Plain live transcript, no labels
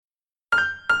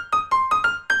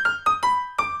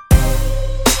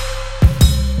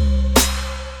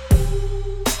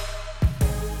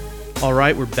All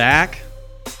right, we're back.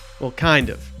 Well, kind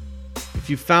of. If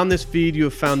you found this feed, you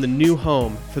have found the new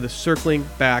home for the Circling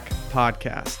Back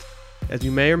podcast. As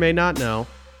you may or may not know,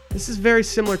 this is very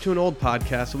similar to an old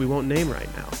podcast that we won't name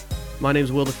right now. My name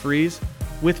is Will DeFries.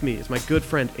 With me is my good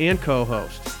friend and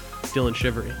co-host, Dylan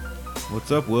Shivery.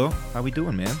 What's up, Will? How we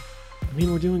doing, man? I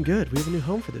mean, we're doing good. We have a new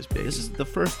home for this baby. This is the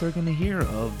first they're going to hear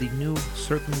of the new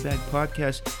Circling Back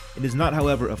podcast. It is not,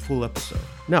 however, a full episode.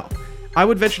 No. I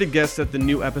would venture to guess that the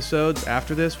new episodes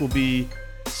after this will be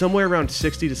somewhere around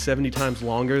 60 to 70 times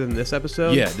longer than this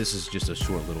episode. Yeah, this is just a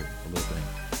short little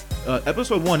thing.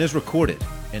 Episode 1 is recorded,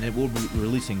 and it will be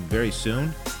releasing very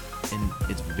soon, and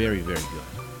it's very, very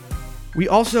good. We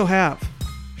also have,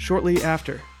 shortly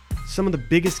after, some of the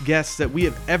biggest guests that we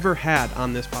have ever had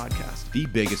on this podcast. The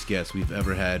biggest guest we've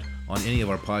ever had on any of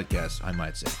our podcasts, I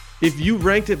might say. If you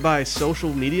ranked it by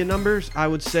social media numbers, I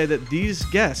would say that these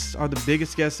guests are the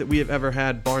biggest guests that we have ever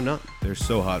had, bar none. They're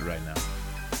so hot right now.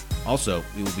 Also,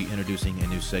 we will be introducing a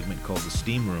new segment called The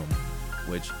Steam Room,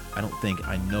 which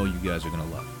I know you guys are going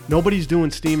to love. Nobody's doing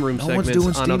Steam Room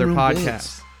segments on other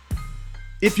podcasts. Bits.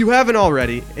 If you haven't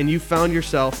already and you found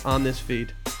yourself on this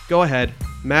feed, go ahead,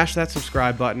 mash that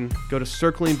subscribe button, go to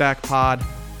Circling Back Pod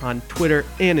on Twitter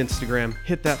and Instagram,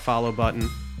 hit that follow button.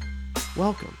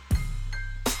 Welcome.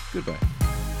 Goodbye.